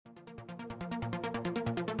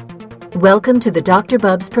Welcome to the Dr.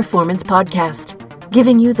 Bubbs Performance Podcast,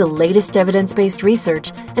 giving you the latest evidence-based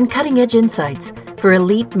research and cutting-edge insights for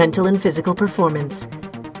elite mental and physical performance.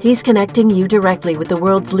 He's connecting you directly with the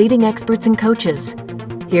world's leading experts and coaches.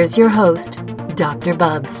 Here's your host, Dr.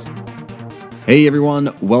 Bubbs. Hey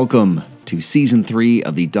everyone, welcome to Season 3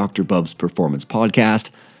 of the Dr. Bubbs Performance Podcast,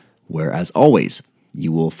 where as always,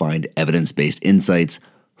 you will find evidence-based insights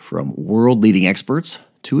from world-leading experts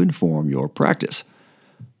to inform your practice.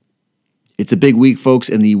 It's a big week, folks,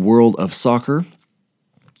 in the world of soccer,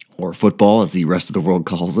 or football as the rest of the world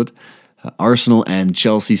calls it. Arsenal and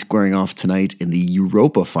Chelsea squaring off tonight in the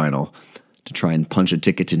Europa final to try and punch a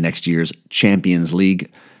ticket to next year's Champions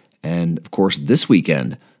League. And of course, this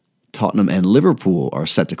weekend, Tottenham and Liverpool are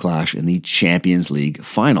set to clash in the Champions League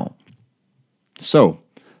final. So,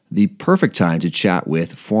 the perfect time to chat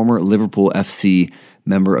with former Liverpool FC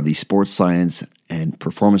member of the sports science and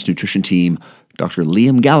performance nutrition team, Dr.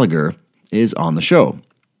 Liam Gallagher, is on the show.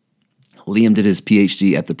 Liam did his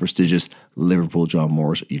PhD at the prestigious Liverpool John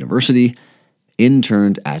Moores University,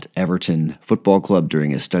 interned at Everton Football Club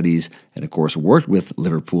during his studies, and of course worked with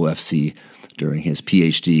Liverpool FC during his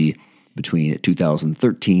PhD between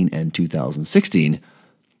 2013 and 2016,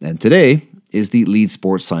 and today is the lead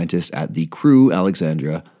sports scientist at the Crewe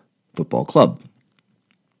Alexandria Football Club.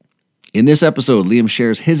 In this episode, Liam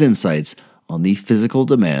shares his insights on the physical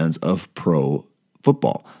demands of pro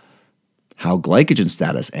football, how glycogen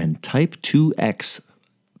status and type 2X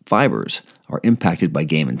fibers are impacted by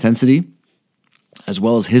game intensity, as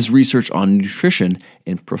well as his research on nutrition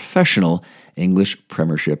in professional English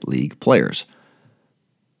Premiership League players.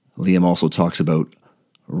 Liam also talks about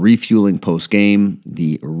refueling post-game,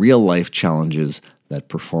 the real-life challenges that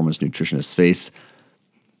performance nutritionists face,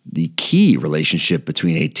 the key relationship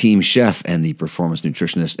between a team chef and the performance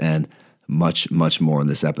nutritionist, and much, much more in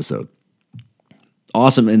this episode.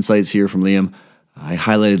 Awesome insights here from Liam. I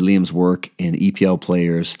highlighted Liam's work in EPL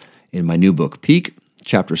players in my new book, Peak,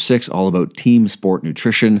 Chapter 6, all about team sport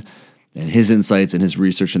nutrition, and his insights and his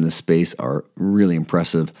research in this space are really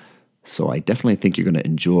impressive, so I definitely think you're going to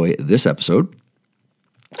enjoy this episode.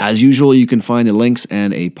 As usual, you can find the links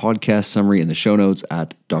and a podcast summary in the show notes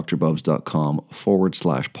at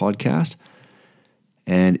drbubbs.com/podcast.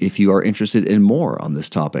 And if you are interested in more on this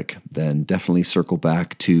topic, then definitely circle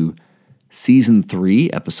back to Season 3,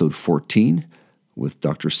 Episode 14, with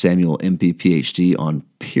Dr. Samuel MP, PhD, on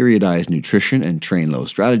periodized nutrition and train low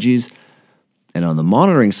strategies. And on the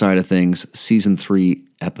monitoring side of things, Season 3,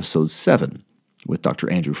 Episode 7, with Dr.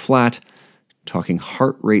 Andrew Flatt, talking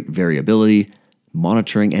heart rate variability,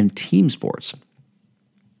 monitoring, and team sports.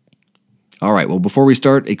 All right, well, before we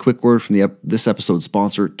start, a quick word from this episode's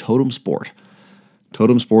sponsor, Totem Sport.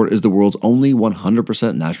 Totem Sport is the world's only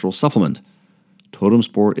 100% natural supplement. Totem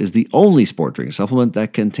Sport is the only sport drink supplement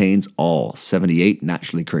that contains all 78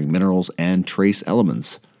 naturally occurring minerals and trace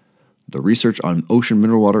elements. The research on ocean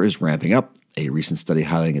mineral water is ramping up, a recent study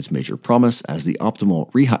highlighting its major promise as the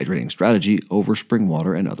optimal rehydrating strategy over spring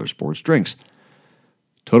water and other sports drinks.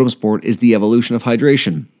 Totem Sport is the evolution of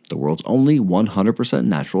hydration, the world's only 100%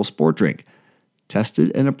 natural sport drink,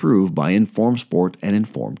 tested and approved by Informed Sport and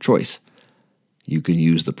Informed Choice. You can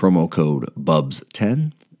use the promo code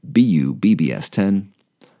BUBBS10, BUBBS10,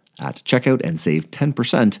 at checkout and save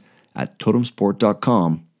 10% at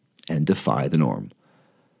totemsport.com and defy the norm.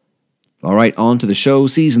 All right, on to the show,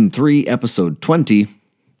 Season 3, Episode 20.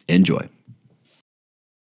 Enjoy.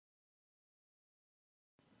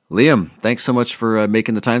 Liam, thanks so much for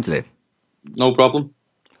making the time today. No problem.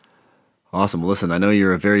 Awesome. Listen, I know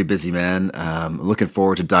you're a very busy man. Looking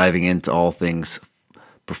forward to diving into all things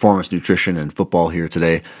performance nutrition and football here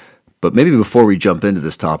today. But maybe before we jump into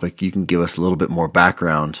this topic, you can give us a little bit more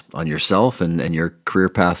background on yourself and your career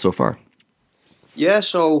path so far. Yeah,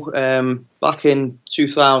 so back in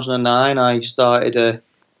 2009, I started a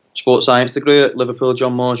sports science degree at Liverpool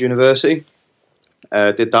John Moores University.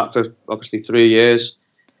 Did that for obviously 3 years.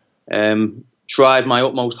 Tried my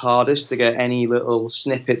utmost hardest to get any little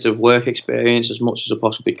snippets of work experience as much as I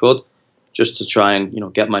possibly could, just to try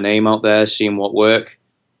and get my name out there, seeing what worked.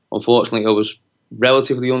 Unfortunately, I was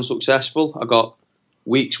relatively unsuccessful. I got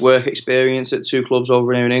weeks work experience at two clubs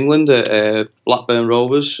over here in England, at Blackburn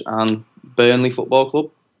Rovers and Burnley Football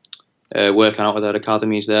Club, working out with their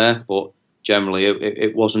academies there. But generally,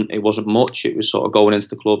 it wasn't much. It was sort of going into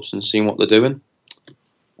the clubs and seeing what they're doing.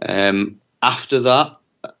 After that,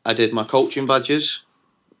 I did my coaching badges.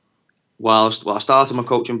 I started my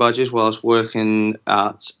coaching badges whilst working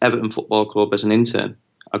at Everton Football Club as an intern.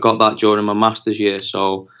 I got that during my master's year,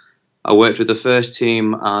 so I worked with the first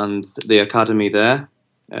team and the academy there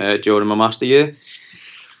during my master year.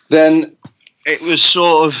 Then it was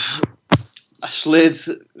sort of I slid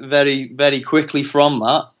very, very quickly from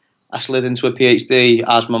that. I slid into a PhD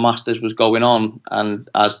as my master's was going on and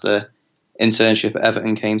as the internship at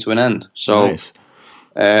Everton came to an end. So nice.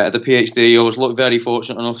 At the PhD, I was very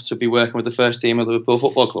fortunate enough to be working with the first team of the Liverpool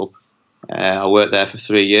Football Club. I worked there for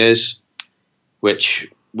 3 years, which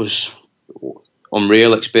was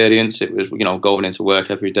unreal experience. It was, going into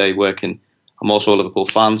work every day, working. I'm also a Liverpool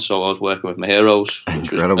fan, so I was working with my heroes.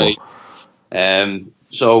 Incredible.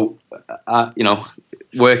 So,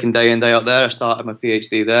 working day in, day out there, I started my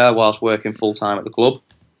PhD there whilst working full-time at the club.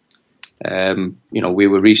 We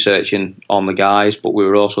were researching on the guys, but we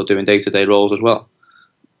were also doing day-to-day roles as well.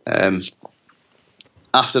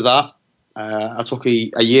 After that, I took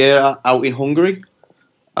a year out in Hungary.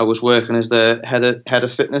 I was working as the head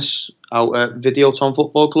of fitness out at Videoton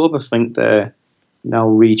Football Club. I think they're now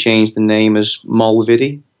rechanged the name as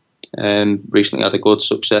Molvidi. Recently had a good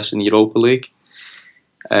success in the Europa League.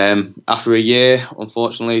 After a year,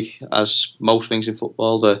 unfortunately, as most things in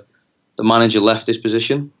football, the manager left his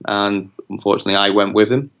position, and unfortunately I went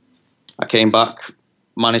with him. I came back,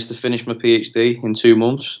 managed to finish my PhD in 2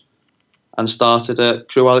 months, and started at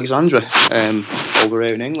Crewe Alexandra over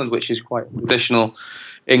here in England, which is quite a traditional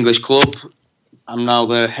English club. I'm now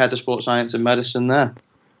the head of sports science and medicine there.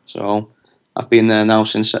 So I've been there now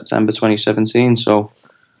since September 2017. So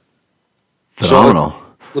phenomenal.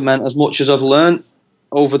 Implement as much as I've learned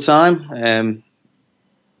over time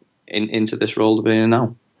into this role of being in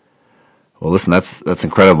now. Well, listen, that's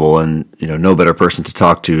incredible, and no better person to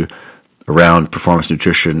talk to around performance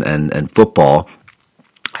nutrition and football.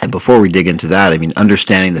 And before we dig into that, I mean,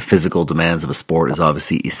 understanding the physical demands of a sport is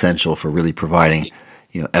obviously essential for really providing,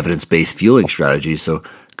 evidence-based fueling strategies. So,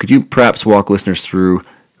 could you perhaps walk listeners through,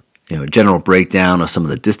 a general breakdown of some of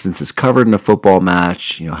the distances covered in a football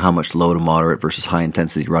match? How much low to moderate versus high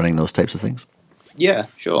intensity running, those types of things. Yeah,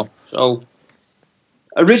 sure. So,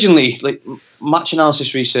 originally, match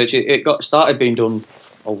analysis research, it got started being done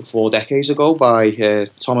over 4 decades ago by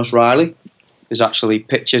Thomas Riley. There's actually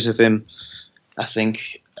pictures of him, I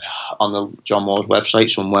think, on the John Moore's website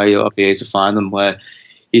somewhere. You'll be able to find them, where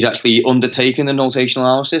he's actually undertaken a notational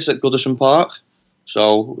analysis at Goodison Park.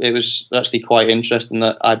 So it was actually quite interesting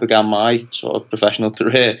that I began my sort of professional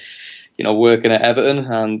career, working at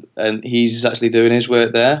Everton, and he's actually doing his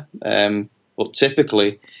work there. But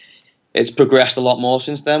typically, it's progressed a lot more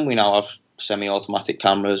since then. We now have semi-automatic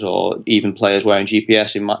cameras, or even players wearing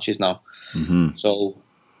GPS in matches now. Mm-hmm.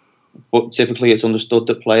 But typically it's understood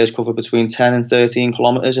that players cover between 10 and 13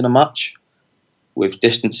 kilometres in a match, with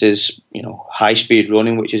distances, high-speed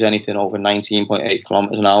running, which is anything over 19.8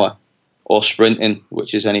 kilometres an hour, or sprinting,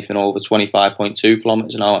 which is anything over 25.2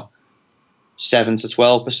 kilometres an hour. 7 to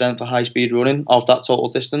 12% for high-speed running of that total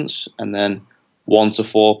distance, and then 1 to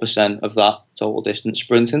 4% of that total distance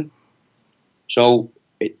sprinting. So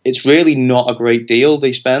it's really not a great deal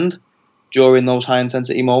they spend during those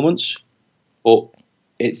high-intensity moments, but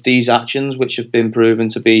it's these actions which have been proven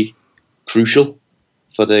to be crucial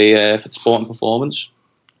for the sporting performance.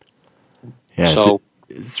 Yeah, so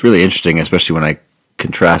it's really interesting, especially when I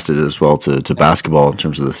contrast it as well to basketball in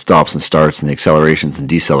terms of the stops and starts and the accelerations and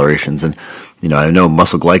decelerations. And I know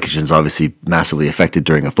muscle glycogen is obviously massively affected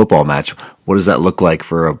during a football match. What does that look like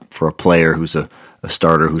for a player who's a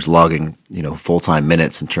starter who's logging full-time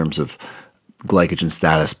minutes in terms of glycogen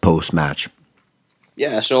status post-match?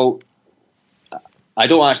 Yeah, so I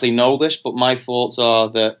don't actually know this, but my thoughts are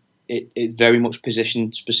that it's very much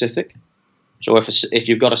position specific. So if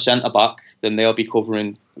you've got a centre back, then they won't be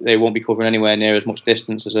covering anywhere near as much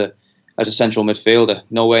distance as a central midfielder.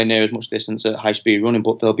 Nowhere near as much distance at high speed running,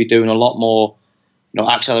 but they'll be doing a lot more,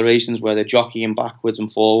 accelerations where they're jockeying backwards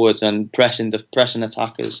and forwards and pressing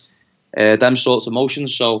attackers, them sorts of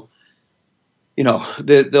motions. So,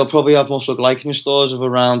 they'll probably have muscle glycogen stores of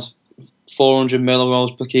around 400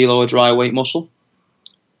 millimoles per kilo of dry weight muscle.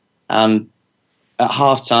 And at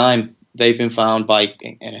half time, they've been found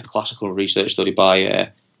in a classical research study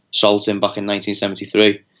by Salton back in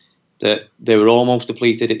 1973, that they were almost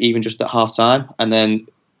depleted even just at half time, and then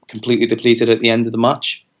completely depleted at the end of the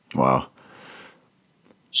match. Wow.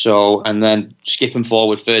 So, and then skipping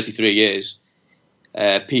forward 33 years,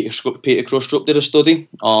 Peter Krustrup did a study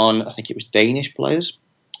on, I think it was Danish players.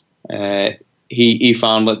 He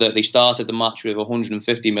found that they started the match with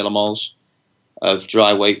 150 millimoles of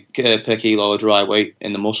dry weight per kilo of dry weight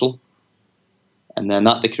in the muscle, and then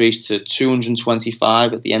that decreased to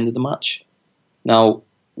 225 at the end of the match. Now,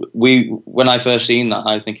 when I first seen that,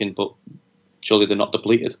 I was thinking, but surely they're not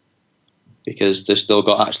depleted, because they've still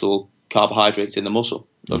got actual carbohydrates in the muscle.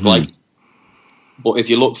 Mm-hmm. But if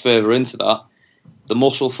you look further into that the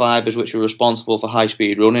muscle fibers which were responsible for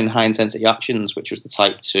high-speed running, high-intensity actions, which was the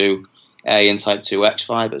type 2A and type 2X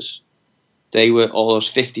fibers, they were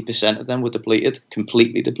almost 50% of them were depleted,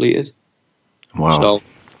 completely depleted. Wow. So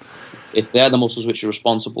if they're the muscles which are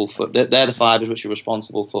responsible for, they're the fibers which are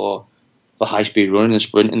responsible for high-speed running and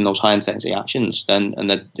sprinting, those high-intensity actions, then and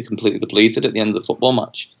they're completely depleted at the end of the football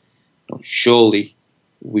match, surely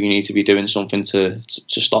we need to be doing something to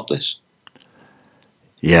stop this.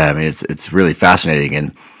 Yeah, I mean, it's really fascinating.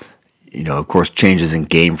 And, of course, changes in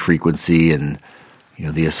game frequency and,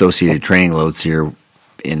 the associated training loads here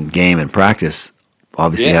in game and practice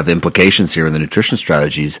obviously have implications here in the nutrition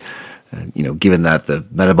strategies, given that the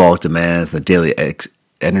metabolic demands, the daily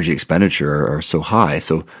energy expenditure are so high.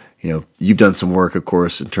 So, you've done some work, of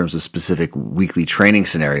course, in terms of specific weekly training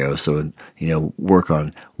scenarios. So, work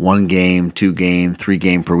on 1 game, 2 game, 3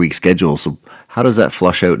 game per week schedule. So how does that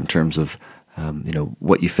flush out in terms of,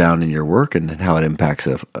 what you found in your work and how it impacts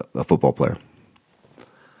a football player?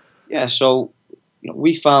 Yeah, so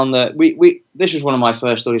we found that this was one of my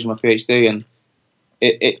first studies in my PhD, and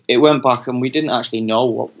it went back, and we didn't actually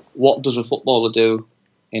know what does a footballer do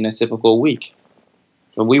in a typical week.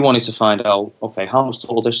 So we wanted to find out, okay, how much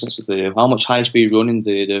total distance do they do? How much high-speed running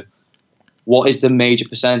do they do? What is the major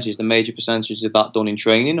percentage? The major percentage of that done in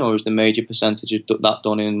training, or is the major percentage of that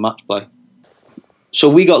done in match play? So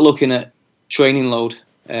we got looking at training load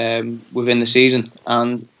within the season,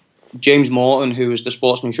 and James Morton, who was the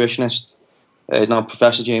sports nutritionist, is now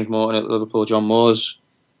Professor James Morton at Liverpool John Moores.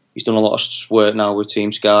 He's done a lot of work now with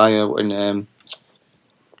Team Sky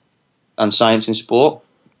and Science in Sport.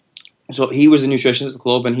 So he was the nutritionist at the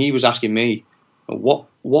club, and he was asking me, what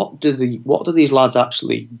do these lads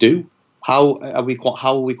actually do? How are we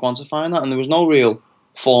quantifying that? And there was no real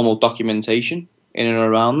formal documentation in and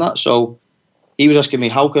around that. So he was asking me,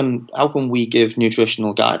 how can we give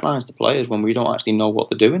nutritional guidelines to players when we don't actually know what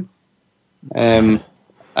they're doing? And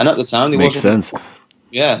at the time, makes sense.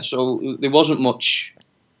 Yeah, so there wasn't much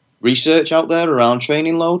research out there around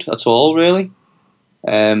training load at all, really.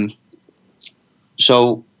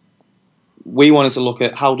 So we wanted to look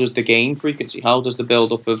at how does the game frequency, how does the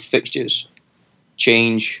build-up of fixtures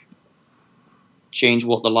change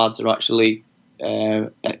what the lads are actually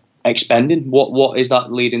expending? What is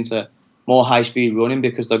that leading to? More high-speed running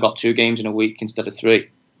because they've got 2 games in a week instead of 3?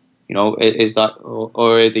 Is that,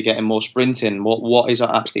 or are they getting more sprinting? What is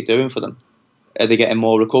that actually doing for them? Are they getting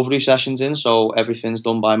more recovery sessions in, so everything's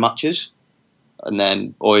done by matches? And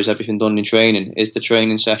then, or is everything done in training? Is the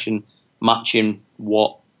training session matching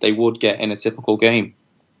what they would get in a typical game?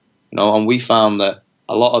 And we found that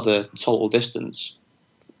a lot of the total distance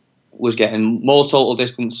was getting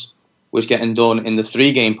done in the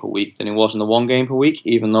 3 game per week than it was in the 1 game per week,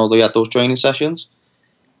 even though they had those training sessions.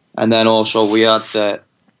 And then also we had the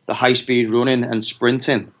high speed running and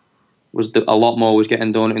sprinting a lot more was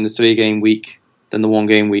getting done in the 3 game week than the 1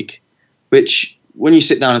 game week, which when you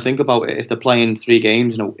sit down and think about it, if they're playing 3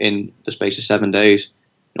 games in the space of 7 days,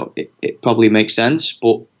 it probably makes sense,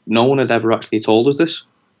 but no one had ever actually told us this.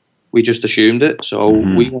 We just assumed it, so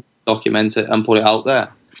we wanted to document it and put it out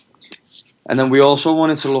there. And then we also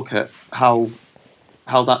wanted to look at how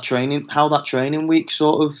that training week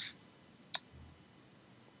sort of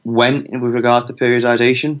went with regards to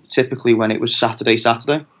periodization. Typically, when it was Saturday.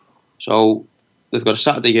 So they've got a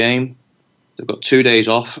Saturday game, they've got 2 days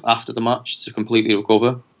off after the match to completely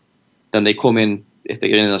recover. Then they come in, if they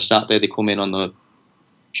get in on a Saturday, they come in on the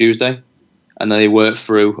Tuesday, and then they work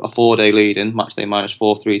through a 4-day lead in match day minus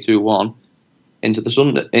 4, 3, 2, 1 into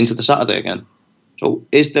the Saturday again. So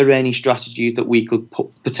is there any strategies that we could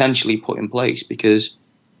potentially put in place? Because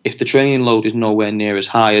if the training load is nowhere near as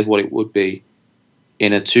high as what it would be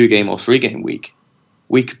in a 2 game or 3 game week,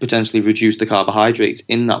 we could potentially reduce the carbohydrates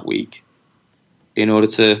in that week in order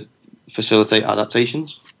to facilitate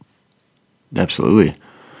adaptations. Absolutely.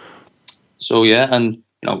 So yeah, and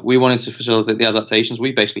we wanted to facilitate the adaptations.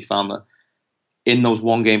 We basically found that in those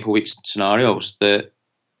 1 game per week scenarios that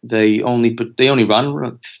they only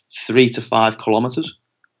ran 3 to 5 kilometers.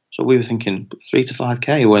 So we were thinking 3 to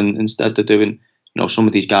 5k when instead they're doing, some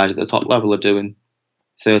of these guys at the top level are doing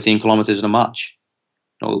 13 kilometers in a match.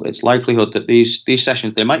 It's likelihood that these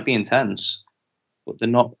sessions, they might be intense, but they're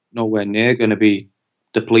not nowhere near going to be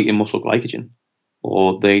depleting muscle glycogen,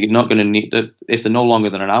 or they're not going to need that. If they're no longer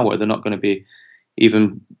than an hour, they're not going to be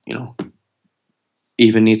even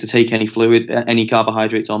need to take any fluid, any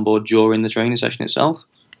carbohydrates on board during the training session itself.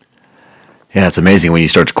 Yeah, it's amazing when you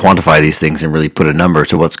start to quantify these things and really put a number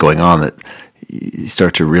to what's going on, that you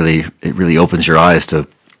start to it really opens your eyes to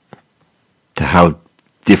how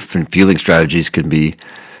different fueling strategies can be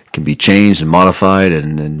can be changed and modified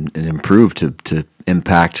and improved to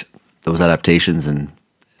impact those adaptations, and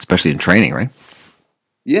especially in training, right?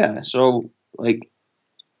 Yeah. So like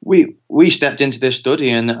we stepped into this study,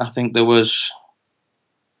 and I think when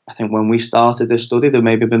we started this study, there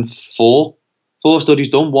may have been four studies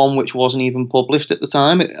done. One which wasn't even published at the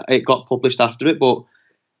time. It got published after it, but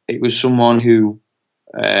it was someone who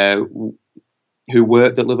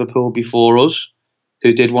worked at Liverpool before us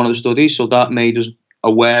who did one of the studies. So that made us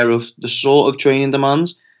aware of the sort of training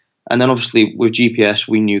demands. And then obviously with GPS,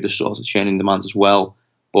 we knew the sort of training demands as well.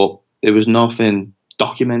 But there was nothing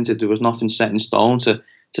documented. There was nothing set in stone to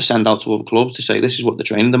send out to other clubs to say, this is what the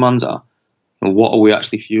training demands are. And what are we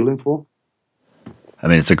actually fueling for? I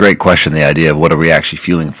mean, it's a great question, the idea of what are we actually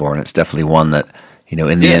fueling for, and it's definitely one that, in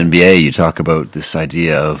the NBA, you talk about this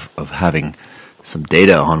idea of having some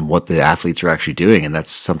data on what the athletes are actually doing, and that's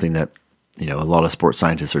something that, a lot of sports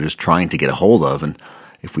scientists are just trying to get a hold of. And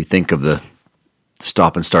if we think of the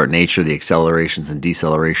stop and start nature, the accelerations and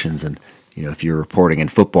decelerations, and, if you're reporting in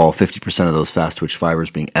football, 50% of those fast twitch fibers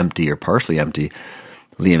being empty or partially empty,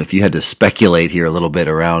 Liam, if you had to speculate here a little bit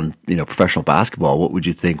around, professional basketball, what would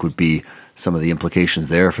you think would be some of the implications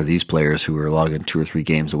there for these players who are logging 2 or 3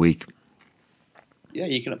 games a week? Yeah,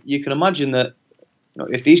 you can imagine that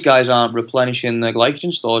if these guys aren't replenishing their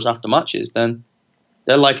glycogen stores after matches, then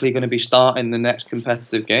they're likely going to be starting the next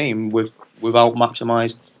competitive game without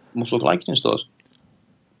maximised muscle glycogen stores.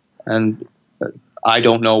 And I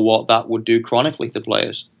don't know what that would do chronically to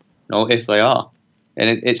players, if they are.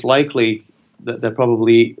 And it's likely that they're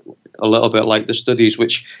probably a little bit like the studies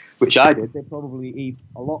which I did. They probably eat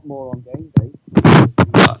a lot more on game day.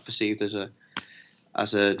 That's perceived as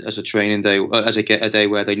a training day, as a day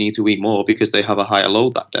where they need to eat more because they have a higher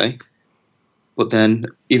load that day. But then,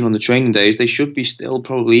 even on the training days, they should be still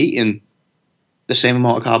probably eating the same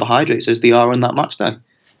amount of carbohydrates as they are on that match day.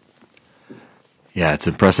 Yeah, it's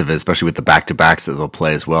impressive, especially with the back-to-backs that they'll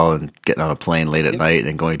play as well, and getting on a plane late at night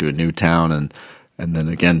and going to a new town, and then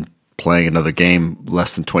again playing another game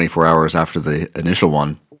less than 24 hours after the initial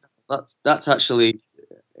one. That's actually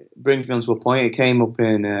brings me on to a point. It came up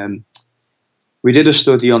in we did a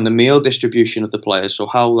study on the meal distribution of the players, so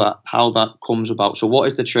how that comes about. So what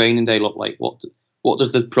does the training day look like? What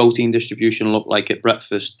does the protein distribution look like at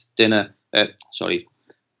breakfast, dinner? I'll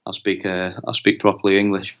speak proper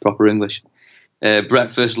English.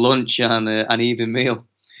 Breakfast, lunch, and evening meal.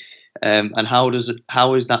 And how is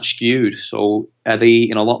that skewed? So are they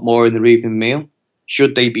eating a lot more in their evening meal?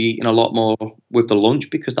 Should they be eating a lot more with the lunch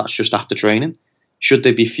because that's just after training? Should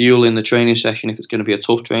they be fueling the training session if it's going to be a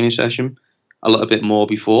tough training session a little bit more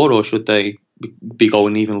before, or should they be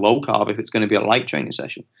going even low carb if it's going to be a light training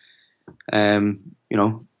session? How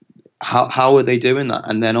are they doing that?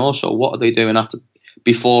 And then also, what are they doing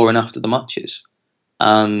before and after the matches?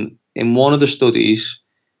 And in one of the studies,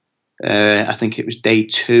 I think it was day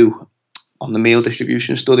 2 on the meal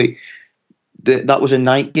distribution study, that was a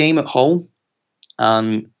night game at home,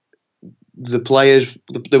 and the players,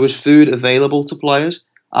 there was food available to players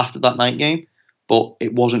after that night game, but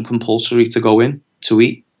it wasn't compulsory to go in to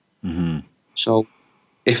eat. Mm-hmm. So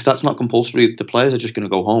if that's not compulsory, the players are just going to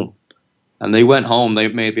go home. And they went home, they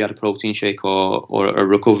maybe had a protein shake or a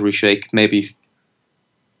recovery shake, maybe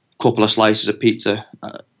a couple of slices of pizza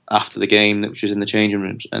after the game, which was in the changing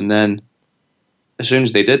rooms. And then as soon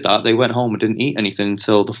as they did that, they went home and didn't eat anything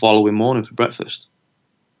until the following morning for breakfast.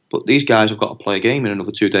 But these guys have got to play a game in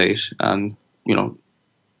another 2 days. And,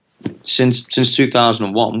 since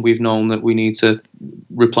 2001, we've known that we need to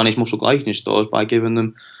replenish muscle glycogen stores by giving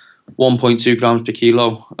them 1.2 grams per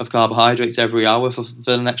kilo of carbohydrates every hour for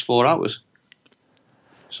the next 4 hours.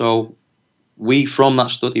 So from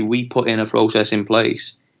that study, we put in a process in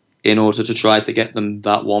place in order to try to get them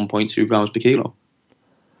that 1.2 grams per kilo.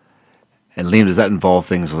 And Liam, does that involve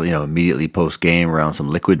things, immediately post-game around some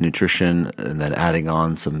liquid nutrition and then adding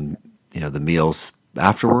on some, the meals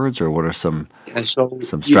afterwards, or what are some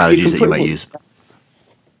strategies that you might use?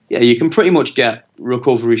 Yeah, you can pretty much get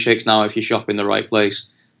recovery shakes now if you shop in the right place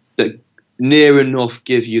that near enough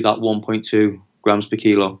give you that 1.2 grams per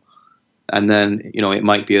kilo. And then, it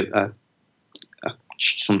might be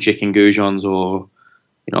some chicken goujons or,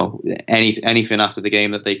 anything after the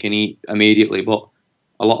game that they can eat immediately. But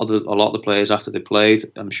a lot of the players after they played,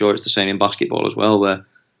 I'm sure it's the same in basketball as well. They're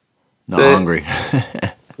not hungry.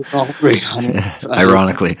 Not hungry.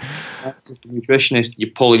 Ironically, as a nutritionist,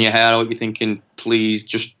 you're pulling your hair out. You're thinking, please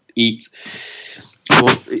just eat.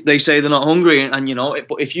 Well, they say they're not hungry, and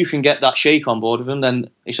but if you can get that shake on board with them, then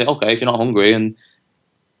you say, okay, if you're not hungry, and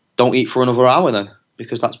don't eat for another hour then,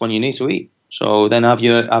 because that's when you need to eat. So then have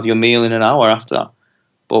your meal in an hour after that.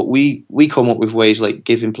 But we come up with ways like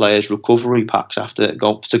giving players recovery packs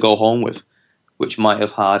to go home with, which might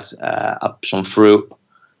have had some fruit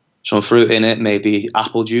in it, maybe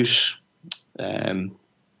apple juice,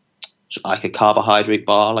 like a carbohydrate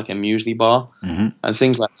bar, like a muesli bar, and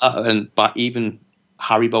things like that, but even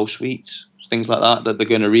Haribo sweets, things like that they're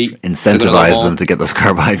going to eat. Incentivize them to get those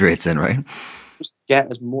carbohydrates in, right? Just get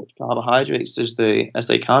as much carbohydrates as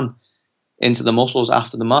they can into the muscles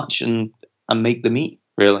after the match and make them eat,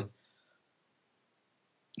 really.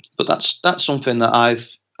 But that's something that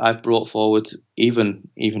I've brought forward even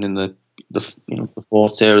in the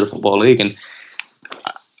fourth tier of the Football League, and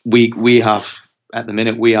we have at the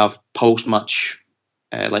minute we have post match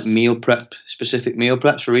like specific meal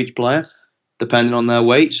preps for each player depending on their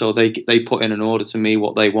weight. So they put in an order to me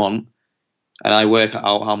what they want, and I work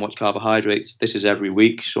out how much carbohydrates. This is every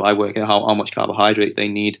week, so I work out how much carbohydrates they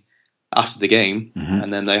need after the game,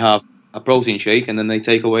 and then they have a protein shake, and then they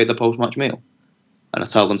take away the post match meal, and I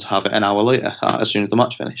tell them to have it an hour later as soon as the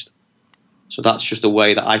match finished. So that's just a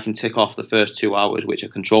way that I can tick off the first 2 hours, which are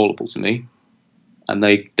controllable to me, and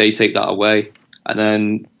they take that away. And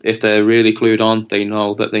then if they're really clued on, they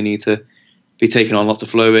know that they need to be taking on lots of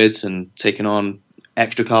fluids and taking on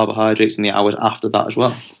extra carbohydrates in the hours after that as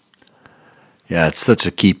well. Yeah, it's such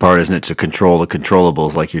a key part, isn't it, to control the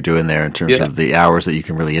controllables like you're doing there in terms of the hours that you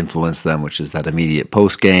can really influence them, which is that immediate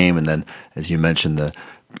post-game, and then, as you mentioned,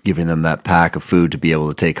 giving them that pack of food to be able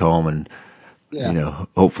to take home, and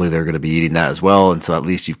hopefully they're going to be eating that as well. And so at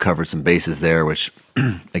least you've covered some bases there, which,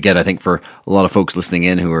 again, I think for a lot of folks listening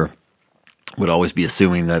in who would always be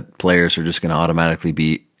assuming that players are just going to automatically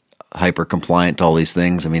be hyper compliant to all these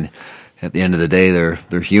things. I mean, at the end of the day,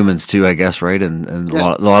 they're humans too, I guess, right? And a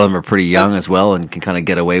lot of them are pretty young as well, and can kind of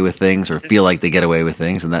get away with things or feel like they get away with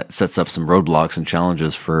things, and that sets up some roadblocks and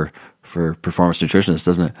challenges for performance nutritionists,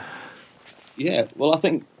 doesn't it? Yeah, well,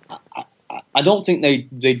 I don't think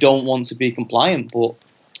they don't want to be compliant, but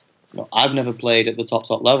I've never played at the top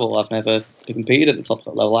level. I've never competed at the top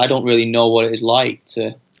level. I don't really know what it is like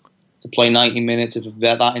to play 90 minutes of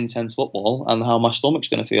that intense football and how my stomach's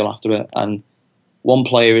going to feel after it. And one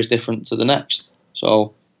player is different to the next.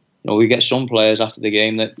 So, we get some players after the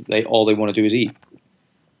game that all they want to do is eat.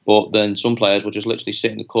 But then some players will just literally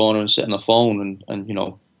sit in the corner and sit on the phone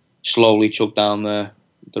and slowly chug down the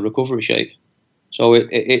recovery shake. So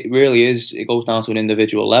it really is, it goes down to an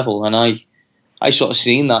individual level. And I sort of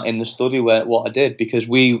seen that in the study what I did, because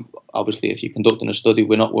we, obviously, if you're conducting a study,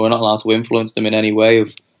 we're not allowed to influence them in any way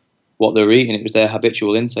of what they're eating. It was their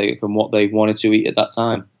habitual intake and what they wanted to eat at that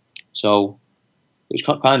time. So it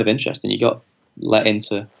was kind of interesting. You got let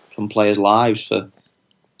into some players' lives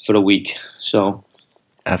for a week. So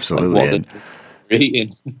absolutely.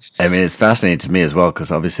 Eating. I mean, it's fascinating to me as well,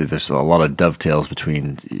 because obviously there's a lot of dovetails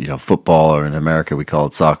between football, or in America we call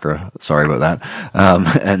it soccer. Sorry about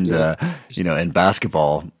that. And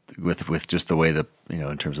basketball with just the way that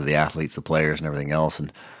in terms of the athletes, the players, and everything else,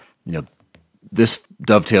 and this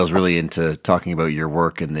dovetails really into talking about your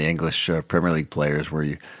work in the English Premier League players, where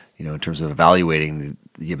you in terms of evaluating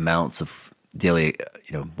the amounts of daily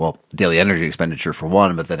energy expenditure for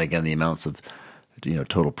one, but then again the amounts of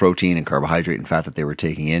total protein and carbohydrate and fat that they were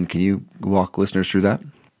taking in. Can you walk listeners through that?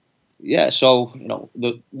 Yeah, so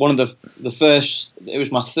one of the first, it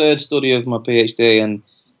was my third study of my PhD, and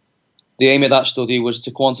the aim of that study was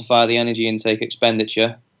to quantify the energy intake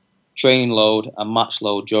expenditure, training load and match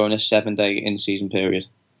load during a 7-day in-season period.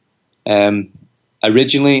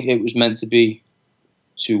 Originally it was meant to be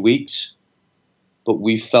 2 weeks, but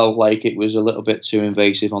we felt like it was a little bit too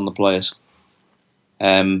invasive on the players,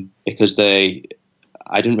 because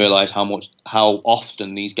I didn't realise how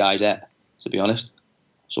often these guys ate, to be honest.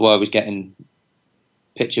 So I was getting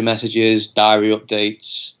picture messages, diary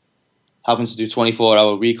updates, having to do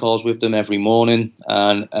 24-hour recalls with them every morning,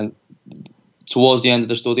 and towards the end of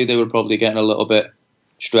the study, they were probably getting a little bit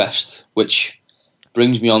stressed, which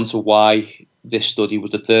brings me on to why this study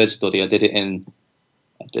was the third study. I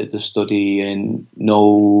did the study in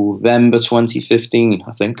November 2015,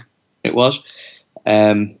 I think it was.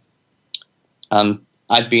 And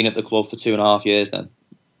I'd been at the club for 2.5 years then.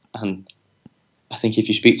 And I think if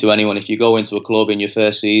you speak to anyone, if you go into a club in your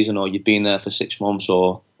first season, or you've been there for 6 months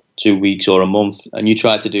or 2 weeks or a month, and you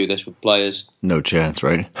try to do this with players, no chance,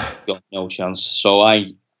 right? Got no chance. So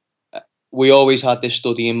we always had this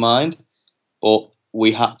study in mind, but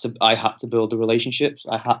I had to build the relationships.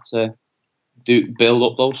 I had to build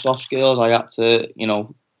up those soft skills. I had to,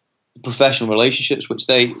 professional relationships, which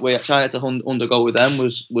we trying to undergo with them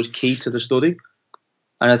was key to the study.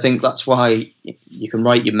 And I think that's why you can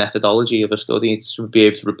write your methodology of a study to be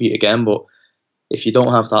able to repeat again. But if you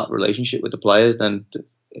don't have that relationship with the players, then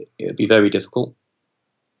it'd be very difficult.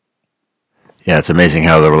 Yeah, it's amazing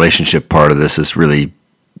how the relationship part of this is really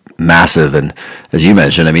massive. And as you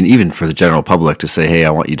mentioned, I mean, even for the general public to say, hey,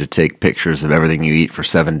 I want you to take pictures of everything you eat for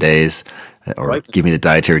 7 days, or Right. give me the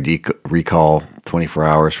dietary recall 24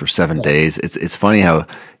 hours for 7 days. It's funny how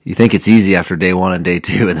you think it's easy after day 1 and day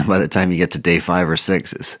 2, and then by the time you get to day 5 or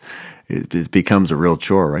 6, it becomes a real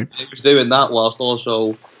chore, right? I was doing that whilst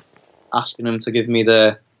also asking them to give me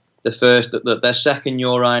their second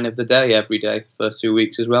urine of the day every day for 2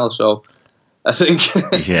 weeks as well. So I think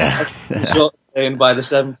Yeah. sort of saying by the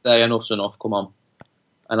 7th day, enough's enough. Come on,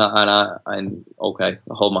 and okay,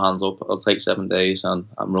 I'll hold my hands up. I'll take 7 days and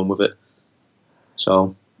run with it.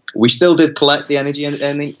 So we still did collect the energy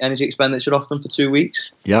expenditure off them for 2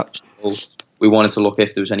 weeks. Yep. So we wanted to look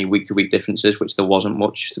if there was any week-to-week differences, which there wasn't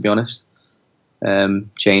much, to be honest.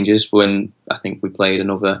 Changes when I think we played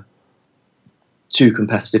another 2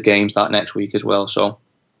 competitive games that next week as well. So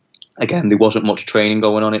again, there wasn't much training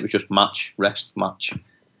going on. It was just match, rest, match.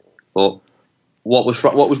 But what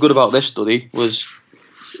was good about this study was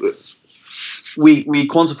we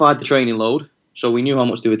quantified the training load, so we knew how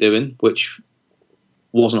much they were doing, which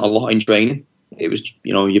wasn't a lot in training. It was,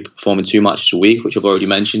 you're performing 2 matches a week, which I've already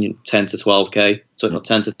mentioned, 10 to 12k, so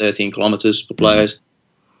 10 to 13 kilometers for players.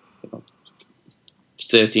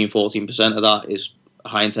 13-14% of that is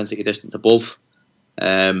high intensity distance above.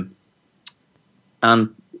 And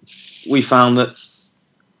we found that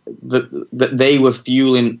they were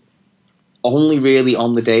fueling only really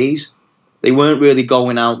on the days. They weren't really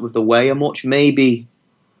going out with the weigher much. Maybe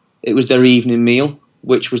it was their evening meal,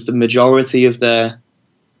 which was the majority of their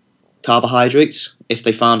carbohydrates, if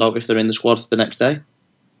they found out if they're in the squad for the next day.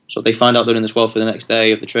 So if they find out they're in the squad for the next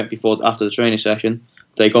day of the after the training session,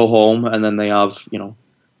 they go home and then they have,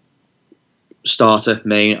 starter,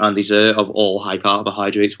 main and dessert of all high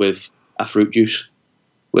carbohydrates with a fruit juice,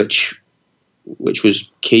 which was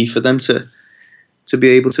key for them to be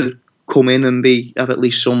able to come in and have at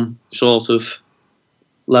least some sort of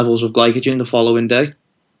levels of glycogen the following day.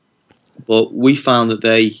 But we found that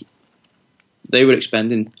they were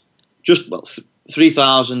expending just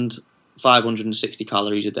 3,560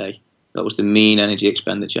 calories a day. That was the mean energy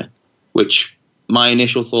expenditure, which my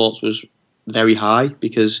initial thoughts was very high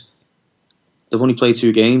because they've only played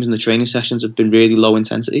 2 games and the training sessions have been really low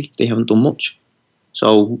intensity. They haven't done much.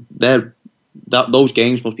 So those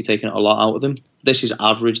games must be taking a lot out of them. This is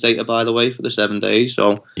average data, by the way, for the 7 days.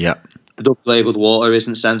 So yeah, the double labeled water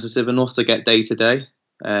isn't sensitive enough to get day to day.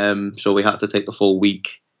 So we had to take the full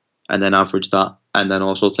week and then average that, and then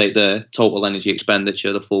also take the total energy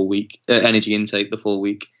expenditure the full week, energy intake the full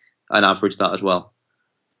week, and average that as well.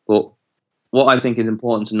 But what I think is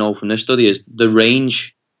important to know from this study is the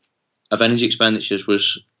range of energy expenditures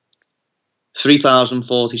was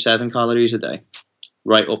 3,047 calories a day,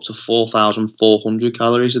 right up to 4,400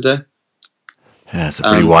 calories a day. Yeah, it's a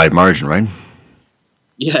pretty wide margin, right?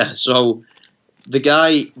 Yeah, so the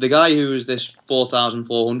guy who was this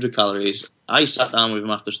 4,400 calories, I sat down with him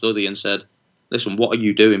after study and said, listen, what are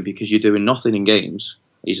you doing? Because you're doing nothing in games.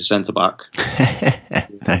 He's a centre-back.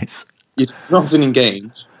 Nice. You're doing nothing in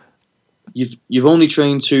games. You've only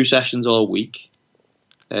trained 2 sessions all week.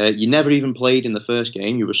 You never even played in the first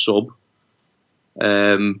game. You were sub.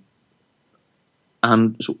 And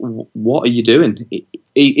so what are you doing?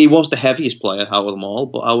 He was the heaviest player out of them all,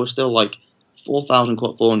 but I was still like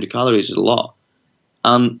 4,400 calories is a lot.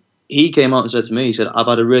 And he came out and said to me, he said, I've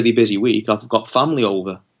had a really busy week. I've got family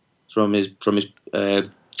over from his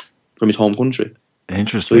home country.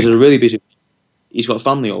 Interesting. So he's had a really busy week. He's got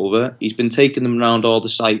family over. He's been taking them around all the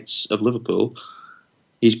sites of Liverpool.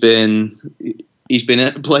 He's been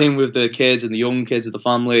playing with the kids and the young kids of the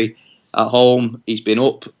family at home. He's been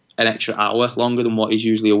up an extra hour longer than what he's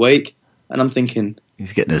usually awake. And I'm thinking,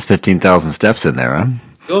 he's getting his 15,000 steps in there, huh?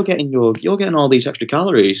 You're getting all these extra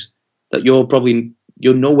calories that you're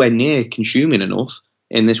nowhere near consuming enough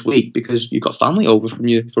in this week because you've got family over from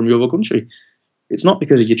your other country. It's not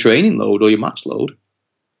because of your training load or your match load.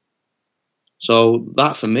 So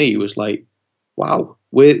that for me was like, wow.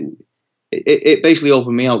 It basically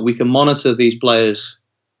opened me out. We can monitor these players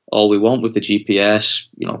all we want with the GPS,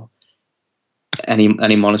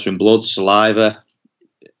 any monitoring blood, saliva,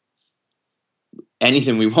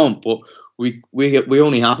 anything we want, but we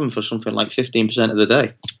only have them for something like 15% of the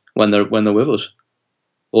day when they're with us.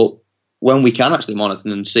 But when we can actually monitor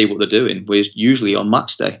them and see what they're doing, we're usually on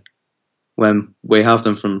match day when we have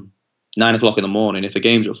them from 9 o'clock in the morning. If a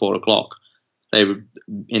game's at 4 o'clock, they were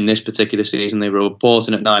in this particular season. They were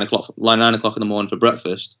reporting at 9 o'clock in the morning for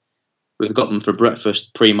breakfast. We've got them for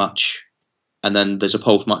breakfast pre-match, and then there's a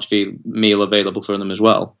post-match meal available for them as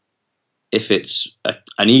well. if it's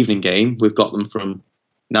an evening game, we've got them from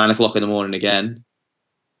 9 o'clock in the morning again,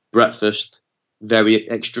 breakfast, very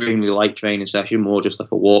extremely light training session, more just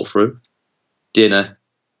like a walkthrough, dinner,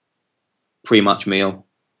 pre-match meal,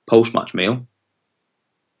 post-match meal.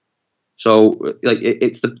 So like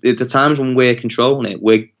it's the times when we're controlling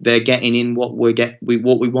it, they're getting in what we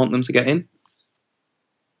want them to get in.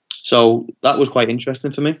 So that was quite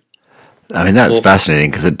interesting for me. I mean, that's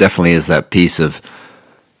fascinating because it definitely is that piece of,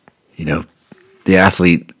 the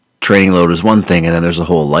athlete training load is one thing, and then there's a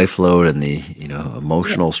whole life load and the,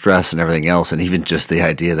 emotional stress and everything else. And even just the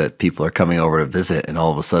idea that people are coming over to visit and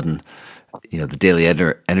all of a sudden, the daily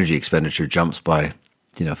energy expenditure jumps by,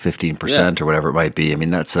 15% or whatever it might be. I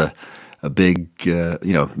mean, that's a big,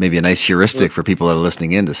 maybe a nice heuristic for people that are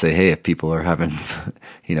listening in to say, hey, if people are having,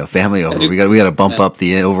 family over, we got to bump up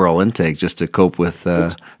the overall intake just to cope with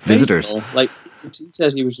visitors. Like he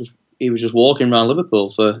says, he was just walking around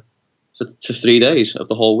Liverpool for 3 days of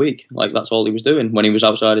the whole week. Like that's all he was doing when he was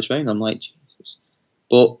outside of training. I'm like, Jesus.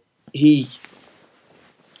 But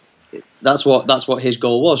that's what his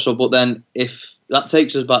goal was. So, but then if that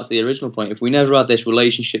takes us back to the original point, if we never had this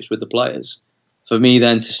relationships with the players, for me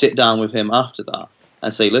then to sit down with him after that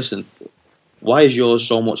and say, listen, why is yours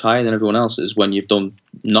so much higher than everyone else's when you've done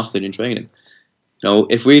nothing in training?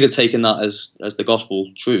 If we'd have taken that as the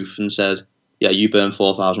gospel truth and said, yeah, you burn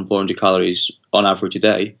 4,400 calories on average a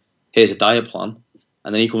day, here's a diet plan,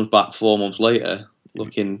 and then he comes back 4 months later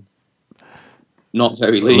looking not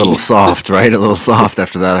very lean. A little soft, right? A little soft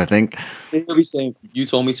after that, I think. He'll be saying, you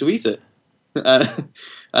told me to eat it. And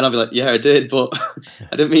I'll be like, yeah, I did, but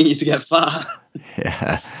I didn't mean you to get fat.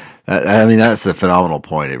 Yeah. I mean, that's a phenomenal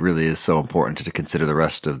point. It really is so important to consider the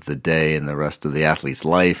rest of the day and the rest of the athlete's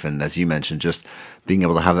life. And as you mentioned, just being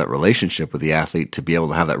able to have that relationship with the athlete, to be able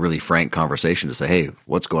to have that really frank conversation to say, hey,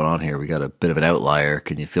 what's going on here? We got a bit of an outlier.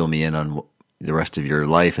 Can you fill me in on the rest of your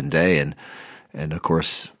life and day? And of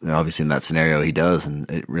course, obviously in that scenario, he does. And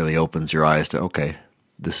it really opens your eyes to, okay,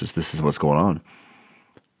 this is what's going on.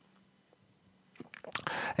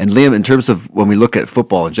 And Liam, in terms of when we look at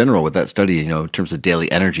football in general with that study, in terms of daily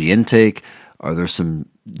energy intake, are there some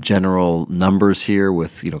general numbers here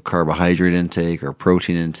with, carbohydrate intake or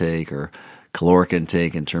protein intake or caloric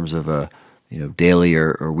intake in terms of, daily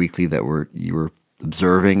or weekly that you were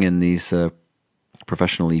observing in these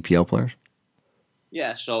professional EPL players?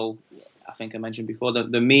 Yeah, so I think I mentioned before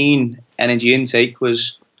that the mean energy intake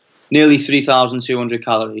was nearly 3,200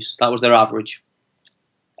 calories. That was their average.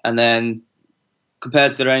 And then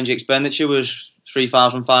compared to their energy expenditure was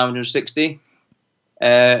 3,560.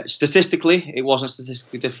 Statistically, it wasn't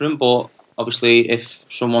statistically different, but obviously if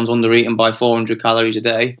someone's under-eating by 400 calories a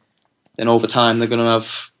day, then over time they're going to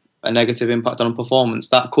have a negative impact on performance.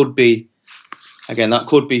 That could be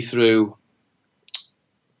through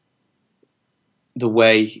the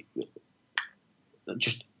way,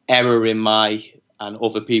 just error in my and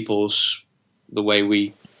other people's, the way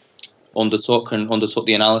we undertook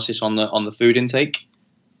the analysis on the food intake,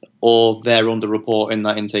 or they're under-reporting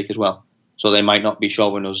that intake as well. So they might not be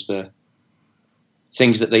showing us the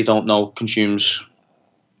things that they don't know consumes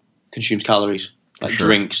calories, like sure.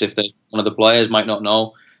 Drinks. If one of the players might not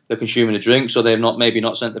know they're consuming a drink, so they've maybe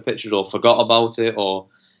not sent the pictures or forgot about it, or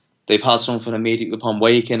they've had something immediately upon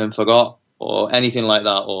waking and forgot, or anything like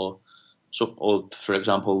that, or for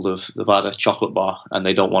example, they've had a chocolate bar and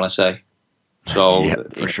they don't want to say. So yeah,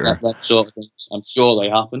 for sure. That sort of things, I'm sure they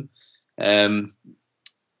happen, and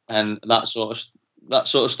that sort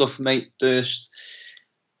of stuff might just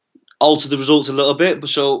alter the results a little bit. But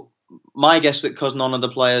so my guess, that because none of the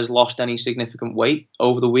players lost any significant weight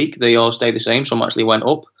over the week, they all stayed the same. Some actually went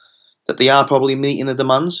up. That they are probably meeting the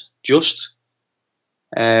demands just,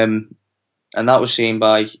 and that was seen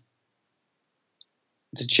by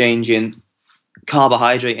the change in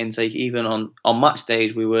carbohydrate intake. Even on match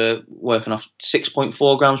days, we were working off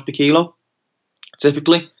 6.4 grams per kilo.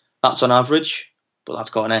 Typically, that's on average, but that's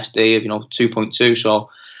got an SD of 2.2. So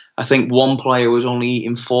I think one player was only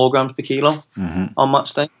eating 4 grams per kilo on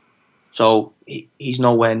match day. So he's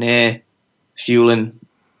nowhere near fueling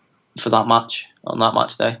for that match on that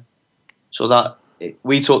match day. So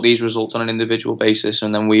we took these results on an individual basis,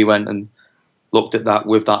 and then we went and looked at that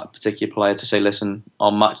with that particular player to say, listen,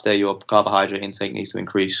 on match day your carbohydrate intake needs to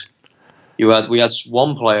increase. We had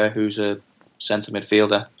one player who's a centre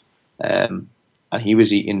midfielder, and he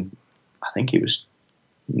was eating, I think it was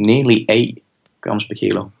nearly 8 grams per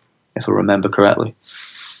kilo, if I remember correctly.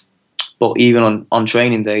 But even on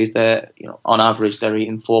training days, they're on average they're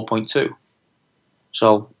eating 4.2.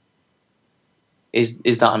 So is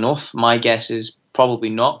that enough? My guess is probably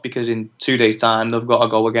not, because in 2 days' time they've got to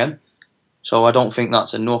go again. So I don't think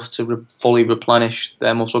that's enough to fully replenish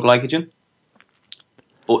their muscle glycogen.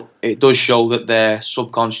 But it does show that they're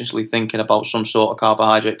subconsciously thinking about some sort of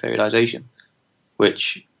carbohydrate periodization,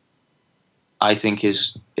 which I think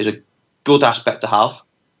is a good aspect to have,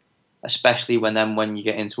 especially when you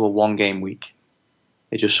get into a 1-game week.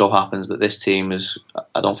 It just so happens that this team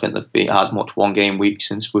I don't think they've had much 1-game week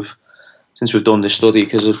since we've done this study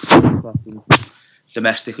because of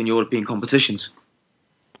domestic and European competitions.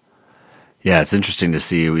 Yeah, it's interesting to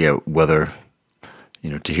see whether,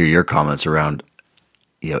 to hear your comments around,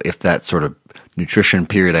 if that sort of nutrition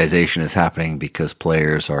periodization is happening because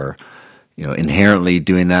players are, inherently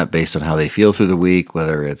doing that based on how they feel through the week,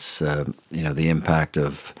 whether it's, the impact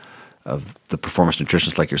of the performance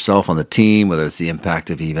nutritionists like yourself on the team, whether it's the impact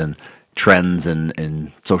of even trends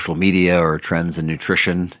in social media or trends in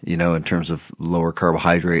nutrition, in terms of lower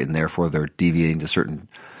carbohydrate, and therefore they're deviating to certain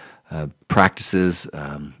practices.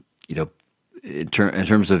 In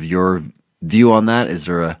terms of your view on that, is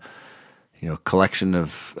there a collection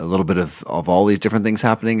of a little bit of all these different things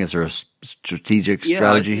happening? Is there a strategic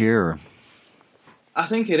strategy here? Or? I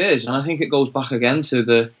think it is, and I think it goes back again to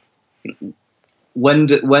the when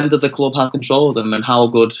did the club have control of them, and how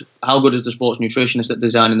good is the sports nutritionist at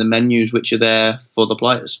designing the menus which are there for the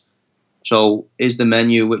players? So is the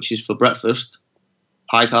menu which is for breakfast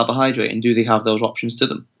high carbohydrate, and do they have those options to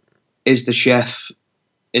them? Is the chef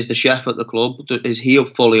at the club, is he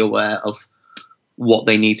fully aware of what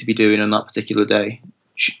they need to be doing on that particular day?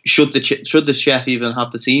 Should the chef even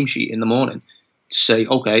have the team sheet in the morning to say,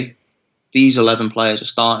 okay, these 11 players are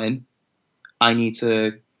starting, I need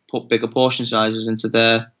to put bigger portion sizes into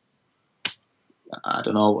their, I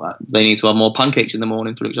don't know, they need to have more pancakes in the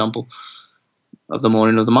morning, for example, of the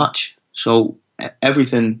morning of the match. So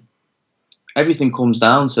everything comes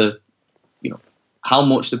down to, how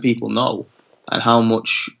much do people know, and how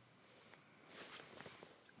much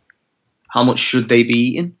should they be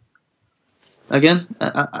eating? Again,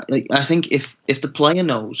 I think if the player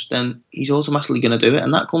knows, then he's automatically going to do it,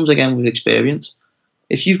 and that comes again with experience.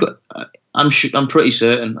 If you've got, I'm pretty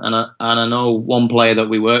certain, and I know one player that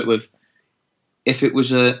we worked with. If it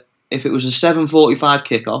was a 7:45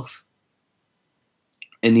 kickoff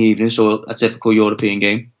in the evening, so a typical European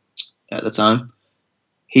game at the time,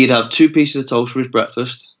 he'd have 2 pieces of toast for his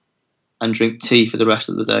breakfast and drink tea for the rest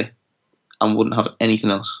of the day, and wouldn't have anything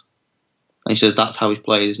else. And he says that's how he's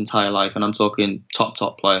played his entire life, and I'm talking top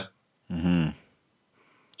player. Mm-hmm.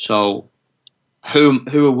 So,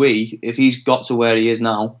 who are we, if he's got to where he is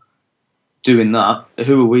now, doing that?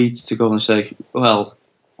 Who are we to go and say, well,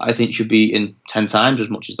 I think you should be eating 10 times as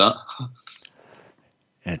much as that?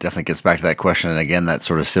 It definitely gets back to that question, and again, that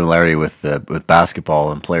sort of similarity with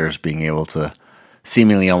basketball and players being able to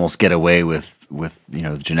seemingly almost get away with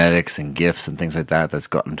genetics and gifts and things like that. That's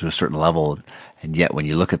gotten to a certain level, and yet when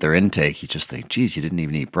you look at their intake, you just think, geez, you didn't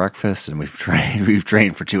even eat breakfast, and we've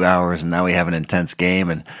trained for 2 hours, and now we have an intense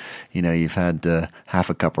game, and you've had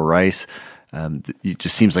half a cup of rice. It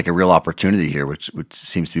just seems like a real opportunity here, which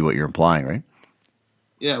seems to be what you're implying, right?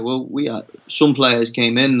 Yeah, well, we had some players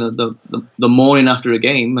came in the morning after a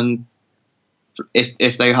game, and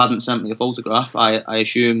if they hadn't sent me a photograph, I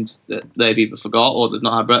assumed that they'd either forgot or they'd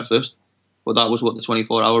not had breakfast. But that was what the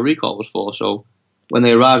 24-hour recall was for. So when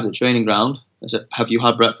they arrived at the training ground, I said, have you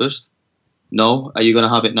had breakfast? No. Are you going to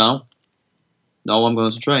have it now? No, I'm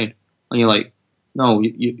going to train. And you're like, no,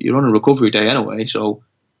 you're on a recovery day anyway, so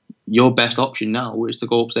your best option now is to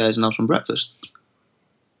go upstairs and have some breakfast.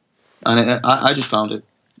 And I just found it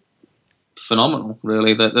phenomenal,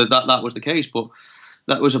 really, that was the case. But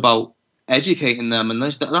that was about educating them, and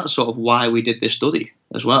that's sort of why we did this study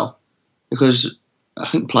as well. Because I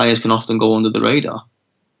think players can often go under the radar,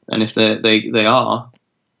 and if they are,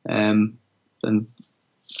 then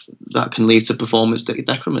that can lead to performance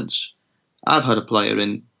decrements. I've had a player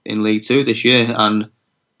in League 2 this year, and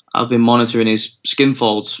I've been monitoring his skin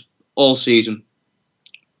folds all season,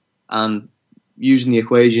 and using the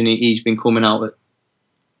equation he's been coming out at.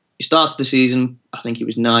 He started the season, I think it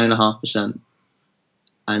was 9.5%,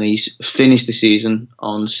 and he's finished the season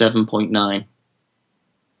on 7.9.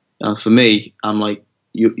 And for me, I'm like,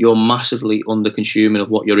 you're massively under-consuming of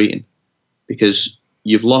what you're eating, because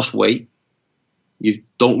you've lost weight, you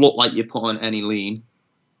don't look like you're putting on any lean,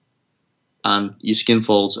 and your skin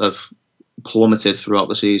folds have plummeted throughout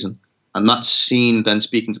the season. And that's seen then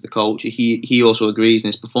speaking to the coach. He also agrees in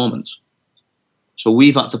his performance. So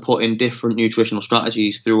we've had to put in different nutritional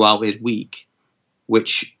strategies throughout his week,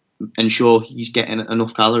 which ensure he's getting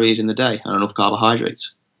enough calories in the day and enough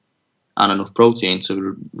carbohydrates and enough protein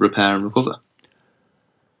to repair and recover.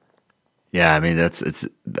 Yeah, I mean that's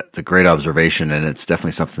a great observation, and it's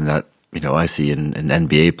definitely something that I see in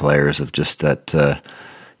NBA players of just that,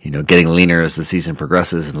 getting leaner as the season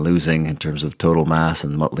progresses and losing in terms of total mass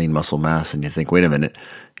and lean muscle mass. And you think, wait a minute,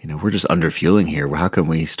 we're just underfueling here. How can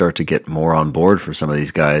we start to get more on board for some of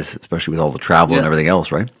these guys, especially with all the travel and everything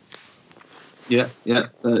else, right? Yeah.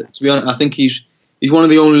 To be honest, I think he's one of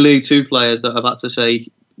the only League Two players that have had to say,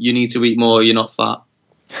 you need to eat more, you're not fat.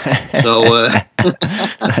 So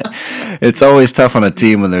it's always tough on a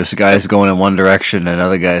team when there's guys going in one direction and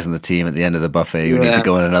other guys on the team at the end of the buffet who need to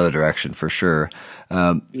go in another direction, for sure.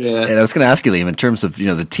 And I was going to ask you, Liam, in terms of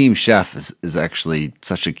the team chef is actually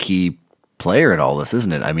such a key player in all this,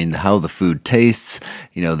 isn't it? I mean, how the food tastes.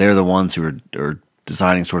 They're the ones who are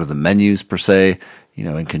designing sort of the menus per se.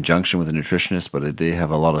 In conjunction with the nutritionist, but they have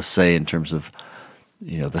a lot of say in terms of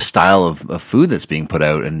the style of food that's being put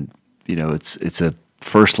out, and it's a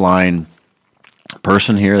first line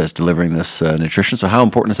person here that's delivering this nutrition. So how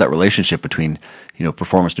important is that relationship between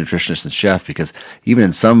performance nutritionist and chef? Because even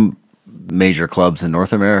in some major clubs in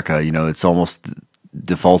North America, it's almost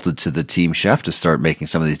defaulted to the team chef to start making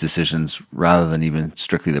some of these decisions rather than even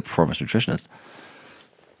strictly the performance nutritionist.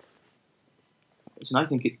 And I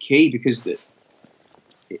think it's key because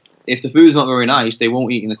if the food's not very nice, they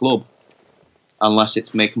won't eat in the club unless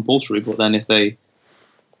it's made compulsory. But then if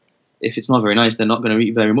it's not very nice, they're not going to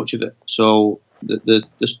eat very much of it. So the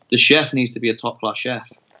chef needs to be a top class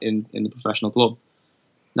chef in the professional club.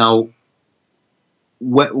 Now,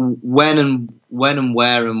 when and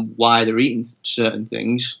where and why they're eating certain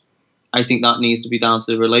things, I think that needs to be down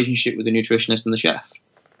to the relationship with the nutritionist and the chef.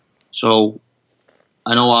 So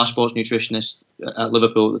I know our sports nutritionist at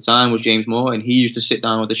Liverpool at the time was James Moore, and he used to sit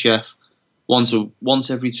down with the chef once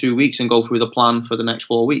every 2 weeks and go through the plan for the next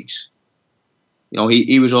 4 weeks.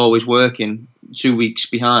 He was always working 2 weeks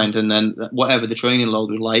behind, and then whatever the training load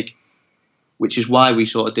was like, which is why we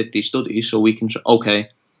sort of did these studies, so we can, okay,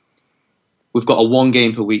 we've got a 1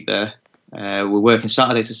 game per week there. We're working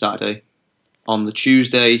Saturday to Saturday. On the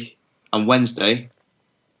Tuesday and Wednesday,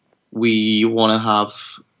 we want to have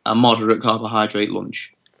a moderate carbohydrate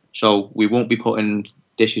lunch. So we won't be putting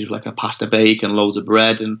dishes like a pasta bake and loads of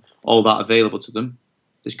bread and all that available to them.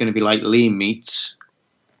 There's going to be like lean meats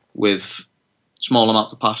with small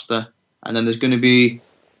amounts of pasta, and then there's going to be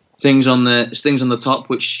things on the top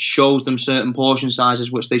which shows them certain portion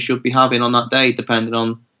sizes which they should be having on that day, depending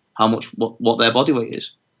on how much what their body weight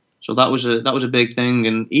is. So that was a big thing,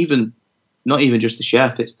 and not even just the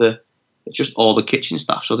chef, it's just all the kitchen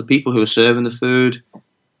staff. So the people who are serving the food,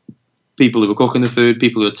 people who are cooking the food,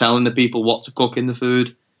 people who are telling the people what to cook in the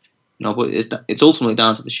food. But it's ultimately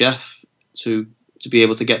down to the chef to be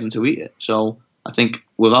able to get them to eat it. So I think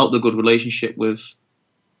without the good relationship with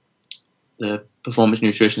the performance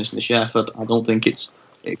nutritionist and the chef, I don't think it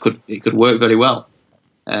could work very well.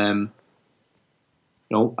 I'm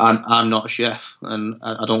not a chef, and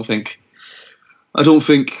I don't think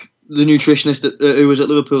the nutritionist who was at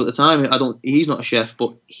Liverpool at the time, he's not a chef,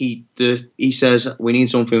 but he says we need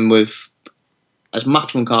something with as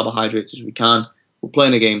maximum carbohydrates as we can. We're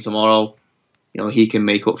playing a game tomorrow. He can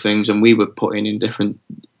make up things, and we were putting in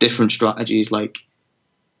different strategies like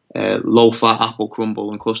low-fat apple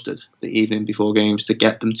crumble and custard the evening before games to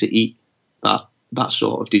get them to eat that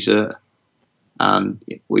sort of dessert. And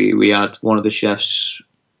we had one of the chefs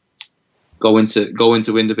go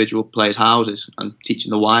into individual players' houses and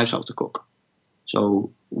teaching the wives how to cook.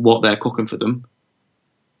 So what they're cooking for them,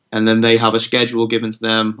 and then they have a schedule given to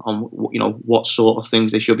them on what sort of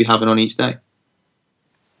things they should be having on each day.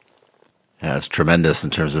 Yeah, it's tremendous in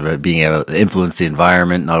terms of being able to influence the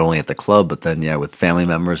environment, not only at the club, but then with family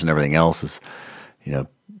members and everything else is,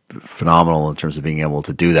 phenomenal in terms of being able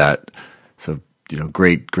to do that. So,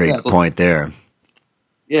 great point there.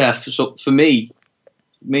 Yeah. So for me,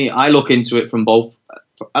 I look into it from both.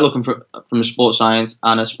 I look from a sports science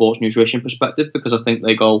and a sports nutrition perspective, because I think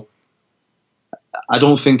they go. I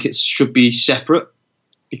don't think it should be separate,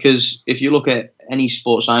 because if you look at any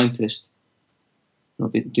sports scientist,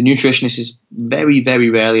 the nutritionist is very, very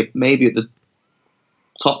rarely, maybe at the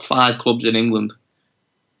top 5 clubs in England,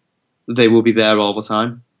 they will be there all the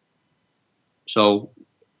time. So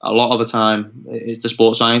a lot of the time, it's the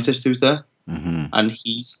sports scientist who's there, and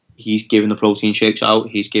he's giving the protein shakes out.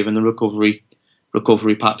 He's giving the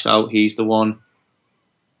recovery packs out. He's the one,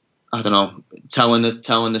 I don't know, telling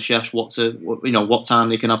the chefs what time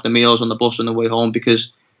they can have the meals on the bus on the way home,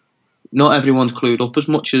 because not everyone's clued up as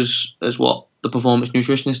much as what the performance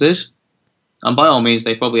nutritionist is. And by all means,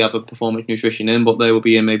 they probably have a performance nutrition in, but they will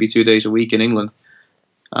be in maybe 2 days a week in England,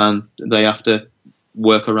 and they have to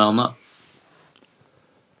work around that.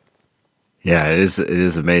 Yeah, it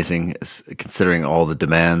is amazing considering all the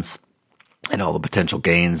demands and all the potential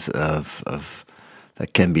gains of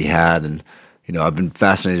that can be had. And I've been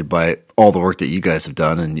fascinated by all the work that you guys have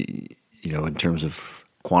done, and in terms of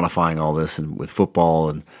quantifying all this, and with football,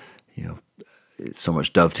 and so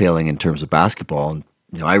much dovetailing in terms of basketball. And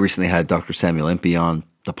I recently had Dr. Samuel Impey on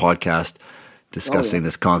the podcast discussing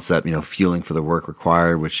this concept, fueling for the work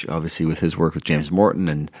required, which obviously with his work with James Morton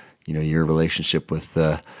and your relationship with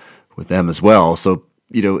them as well. So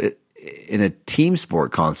in a team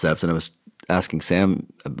sport concept, and I was asking Sam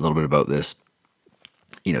a little bit about this.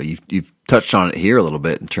 You've touched on it here a little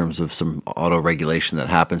bit in terms of some auto regulation that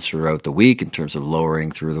happens throughout the week, in terms of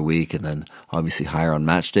lowering through the week, and then obviously higher on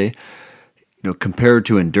match day. Compared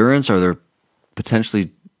to endurance, are there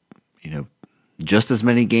potentially, just as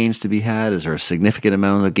many gains to be had? Is there a significant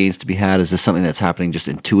amount of gains to be had? Is this something that's happening just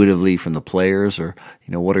intuitively from the players, or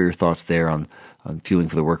what are your thoughts there on fueling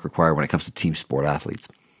for the work required when it comes to team sport athletes?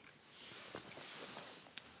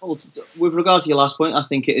 Well, with regards to your last point, I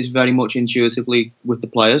think it is very much intuitively with the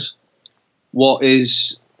players.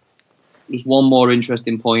 There's one more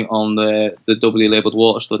interesting point on the doubly labelled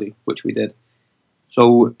water study, which we did.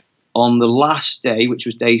 So on the last day, which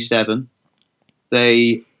was day 7,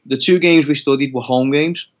 the 2 games we studied were home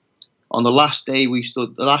games. On the last day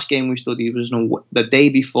the last game we studied was the day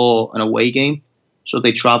before an away game, so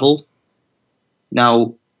they travelled.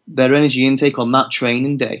 Now, their energy intake on that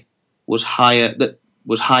training day was higher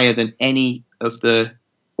than any of the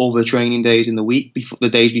other training days in the week, the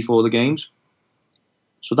days before the games.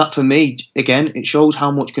 So that, for me, again, it shows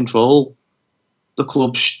how much control the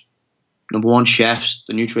club's number one chefs,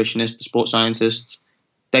 the nutritionists, the sports scientists,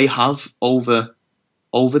 they have over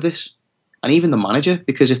this, and even the manager.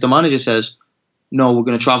 Because if the manager says, "No, we're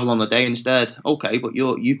going to travel on the day instead," okay, but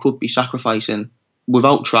you could be sacrificing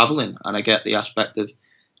without traveling. And I get the aspect of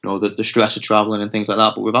the stress of traveling and things like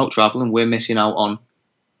that, but without traveling, we're missing out on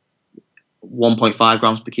 1.5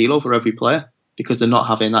 grams per kilo for every player because they're not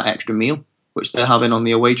having that extra meal, which they're having on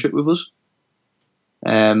the away trip with us.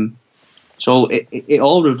 So it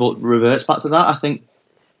all reverts back to that. I think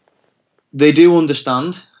they do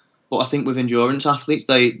understand, but I think with endurance athletes,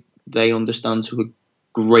 they understand to a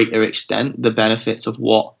greater extent the benefits of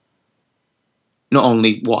not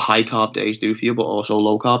only what high carb days do for you, but also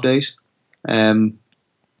low carb days, and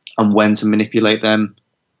when to manipulate them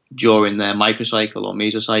during their microcycle or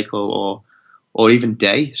mesocycle or even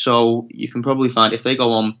day. So you can probably find if they go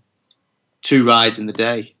on 2 rides in the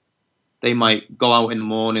day, they might go out in the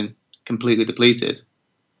morning completely depleted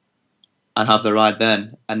and have the ride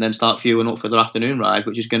then, and then start fueling up for their afternoon ride,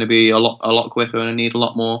 which is going to be a lot quicker and need a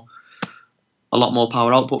lot more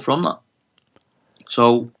power output from that.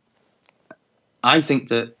 So I think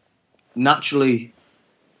that naturally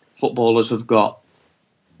footballers have got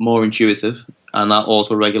more intuitive and that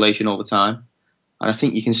auto regulation over time, and I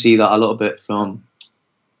think you can see that a little bit from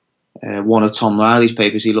one of Tom Riley's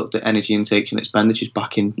papers. He looked at energy intakes and expenditures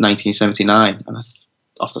back in 1979, and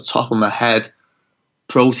off the top of my head,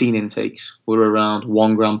 protein intakes were around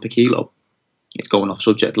 1 gram per kilo. It's going off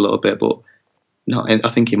subject a little bit, but no, I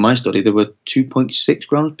think in my study there were 2.6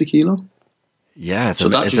 grams per kilo. Yeah,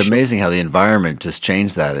 it's amazing how the environment just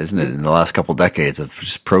changed that, isn't it? In the last couple of decades, of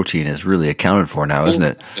just protein is really accounted for now, isn't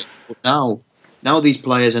it? But now these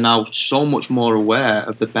players are now so much more aware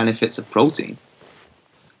of the benefits of protein,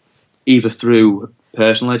 either through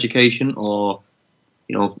personal education or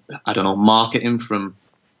marketing from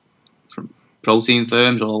protein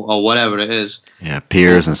firms or whatever it is. Yeah,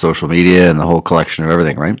 peers and social media and the whole collection of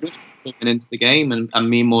everything, right? Coming into the game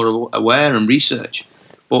and being more aware and research.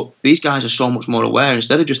 But these guys are so much more aware.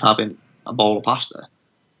 Instead of just having a bowl of pasta,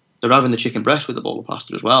 they're having the chicken breast with a bowl of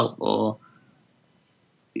pasta as well.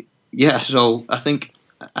 So I think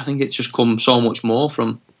it's just come so much more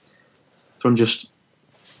from just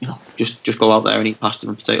go out there and eat pasta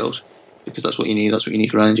and potatoes, because that's what you need. That's what you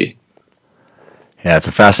need for energy. Yeah, it's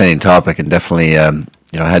a fascinating topic, and definitely, I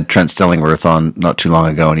had Trent Stellingworth on not too long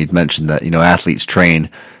ago, and he'd mentioned that, athletes train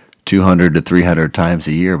 200 to 300 times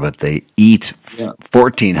a year, but they eat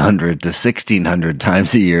 1,400 to 1,600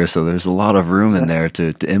 times a year. So there's a lot of room in there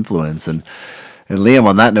to influence. And Liam,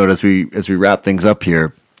 on that note, as we wrap things up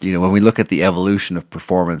here, when we look at the evolution of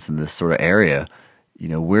performance in this sort of area,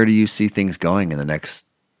 where do you see things going in the next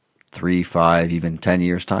 3, 5, even 10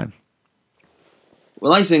 years' time?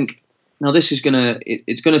 Well, I think now this is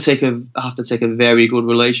it's gonna have to take a very good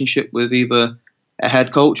relationship with either a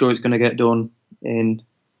head coach, or it's gonna get done in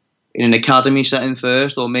an academy setting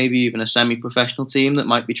first, or maybe even a semi-professional team that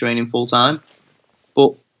might be training full time.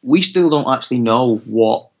 But we still don't actually know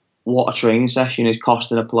what a training session is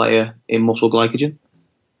costing a player in muscle glycogen.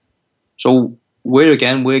 So we're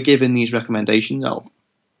giving these recommendations out.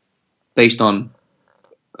 based on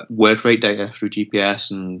work rate data through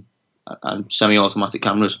GPS and semi-automatic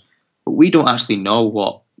cameras. But we don't actually know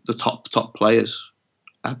what the top players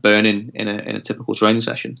are burning in a typical training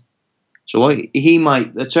session. So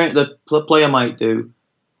the player might do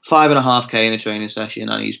 5.5K in a training session,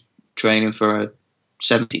 and he's training for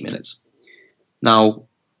 70 minutes. Now,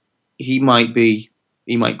 he might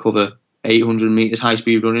cover 800 meters high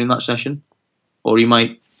speed running in that session, or he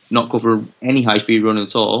might not cover any high speed running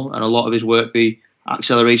at all, and a lot of his work be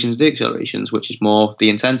accelerations, deaccelerations, which is more the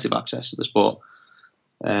intensive access to the sport.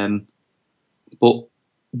 But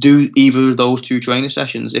do either of those two training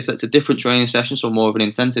sessions, if it's a different training session, so more of an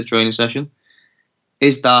intensive training session,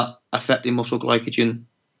 is that affecting muscle glycogen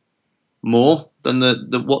more than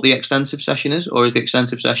what the extensive session is, or is the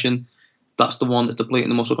extensive session that's the one that's depleting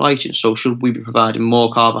the muscle glycogen? So should we be providing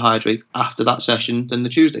more carbohydrates after that session than the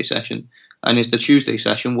Tuesday session? And is the Tuesday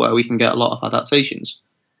session where we can get a lot of adaptations,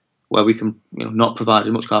 where we can not provide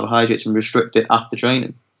as much carbohydrates and restrict it after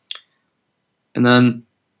training? And then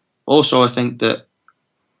also I think that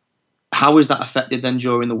how is that affected then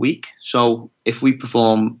during the week? So if we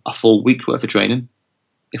perform a full week's worth of training,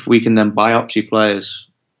 if we can then biopsy players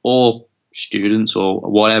or students or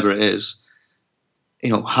whatever it is,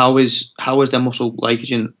 how is their muscle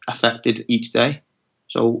glycogen affected each day?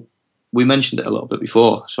 So we mentioned it a little bit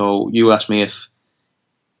before. So you asked me if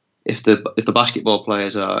the basketball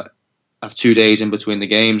players have 2 days in between the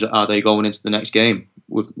games, are they going into the next game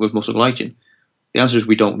with muscle glycogen? The answer is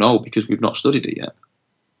we don't know, because we've not studied it yet.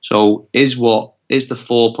 So is the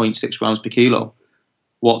 4.6 grams per kilo,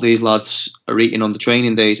 what these lads are eating on the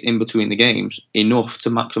training days in between the games, enough to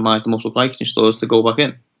maximise the muscle glycogen stores to go back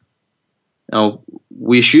in? Now,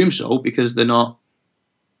 we assume so, because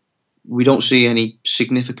we don't see any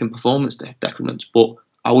significant performance decrements, but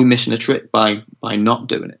are we missing a trick by not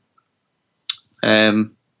doing it?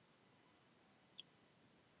 And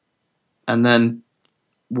then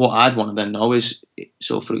what I'd want to then know is,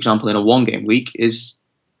 so for example, in a 1-game week, is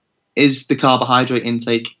the carbohydrate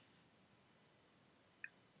intake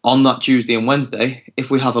on that Tuesday and Wednesday, if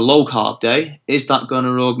we have a low carb day, is that going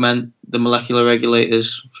to augment the molecular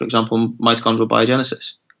regulators, for example, mitochondrial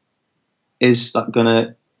biogenesis? Is that going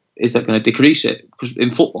to decrease it? Because in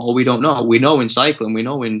football, we don't know. We know in cycling, we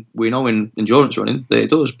know in endurance running that it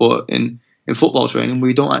does, but in football training,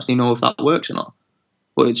 we don't actually know if that works or not.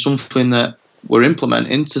 But it's something that we're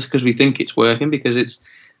implementing just because we think it's working, because it's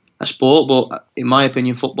a sport. But in my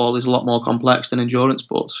opinion, football is a lot more complex than endurance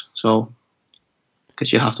sports. So,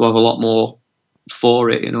 because you have to have a lot more for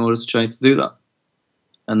it in order to try to do that.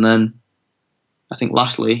 And then I think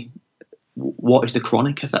lastly, what is the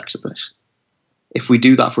chronic effects of this? If we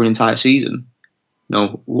do that for an entire season,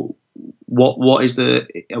 what is are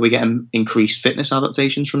we getting increased fitness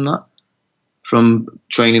adaptations from that? From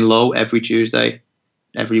training low every Tuesday,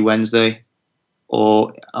 every Wednesday?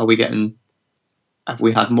 Or have we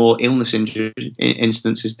had more illness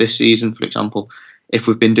instances this season, for example, if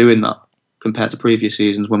we've been doing that compared to previous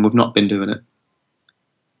seasons when we've not been doing it?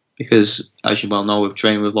 Because, as you well know, with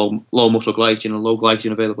training with low muscle glycogen and low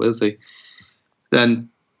glycogen availability, then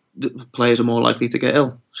the players are more likely to get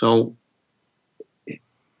ill. So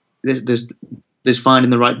there's finding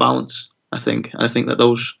the right balance, I think. I think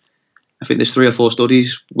there's 3 or 4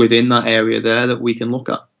 studies within that area there that we can look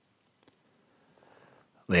at.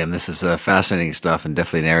 Liam, this is fascinating stuff, and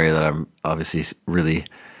definitely an area that I'm obviously really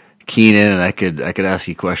keen in, and I could ask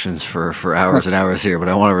you questions for hours and hours here, but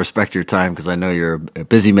I want to respect your time because I know you're a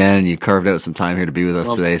busy man and you carved out some time here to be with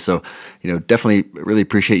us today. So, definitely really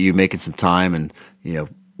appreciate you making some time. And,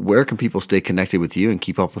 where can people stay connected with you and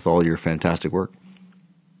keep up with all your fantastic work?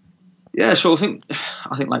 Yeah, so I think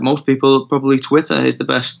like most people, probably Twitter is the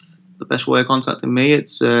best way of contacting me.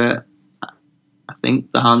 It's I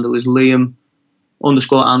think the handle is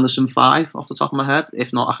Liam_Anderson5 off the top of my head.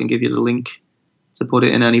 If not, I can give you the link to put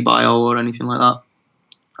it in any bio or anything like that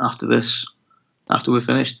after we're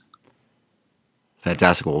finished.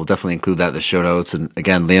 Fantastic. Well, we'll definitely include that in the show notes. And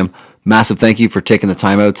again, Liam, massive thank you for taking the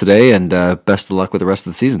time out today, and best of luck with the rest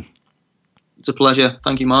of the season. It's a pleasure.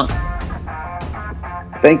 Thank you, Mark.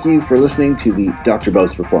 Thank you for listening to the Dr.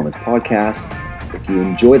 Bubs Performance Podcast. If you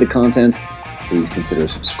enjoy the content, please consider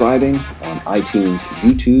subscribing on iTunes,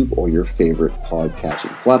 YouTube, or your favorite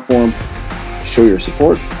podcasting platform. Show your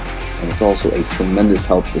support, and it's also a tremendous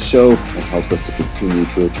help to the show and helps us to continue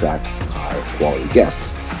to attract high-quality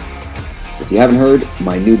guests. If you haven't heard,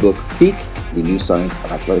 my new book, Peak, The New Science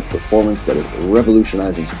of Athletic Performance That Is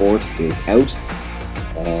Revolutionizing Sports, is out.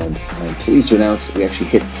 And I'm pleased to announce we actually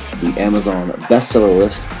hit the Amazon bestseller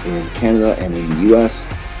list in Canada and in the US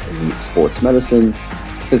in sports medicine,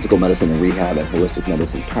 physical medicine and rehab and holistic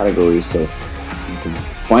medicine categories. So you can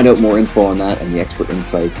find out more info on that and the expert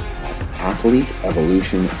insights at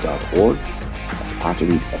athleteevolution.org. That's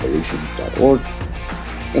athleteevolution.org.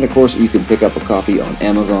 And of course, you can pick up a copy on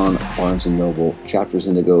Amazon, Barnes & Noble, Chapters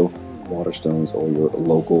Indigo, Waterstones, or your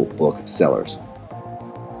local book sellers.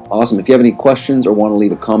 Awesome. If you have any questions or want to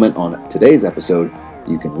leave a comment on today's episode,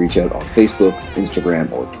 you can reach out on Facebook, Instagram,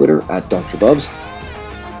 or Twitter at Dr. Bubbs.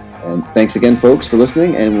 And thanks again, folks, for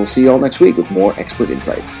listening, and we'll see you all next week with more expert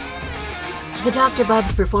insights. The Dr.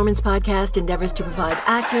 Bubbs Performance Podcast endeavors to provide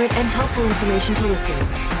accurate and helpful information to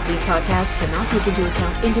listeners. These podcasts cannot take into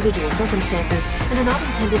account individual circumstances and are not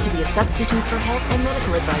intended to be a substitute for health and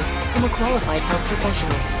medical advice from a qualified health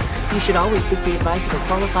professional. You should always seek the advice of a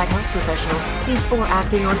qualified health professional before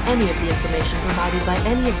acting on any of the information provided by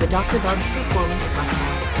any of the Dr. Bubbs Performance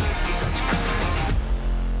Podcasts.